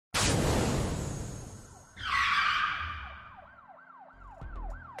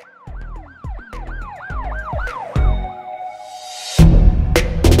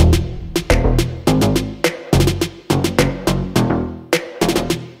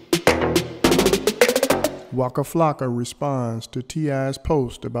Waka Flocka responds to T.I.'s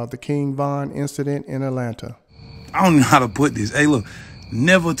post about the King Von incident in Atlanta. I don't know how to put this. Hey, look,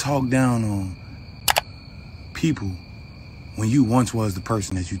 never talk down on people when you once was the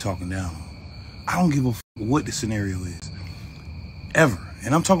person that you talking down on. I don't give a f what the scenario is, ever.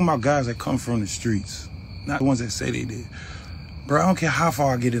 And I'm talking about guys that come from the streets, not the ones that say they did. Bro, I don't care how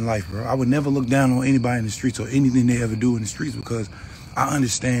far I get in life, bro. I would never look down on anybody in the streets or anything they ever do in the streets because I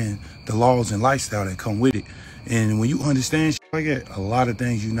understand the laws and lifestyle that come with it. And when you understand shit like that, a lot of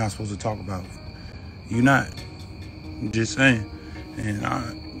things you're not supposed to talk about. You're not. I'm just saying.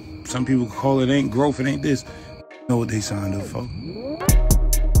 And some people call it ain't growth, it ain't this. You know what they signed up for.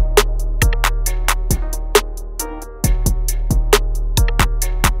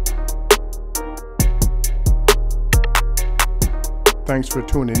 Thanks for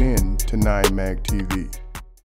tuning in to 9 Mag TV.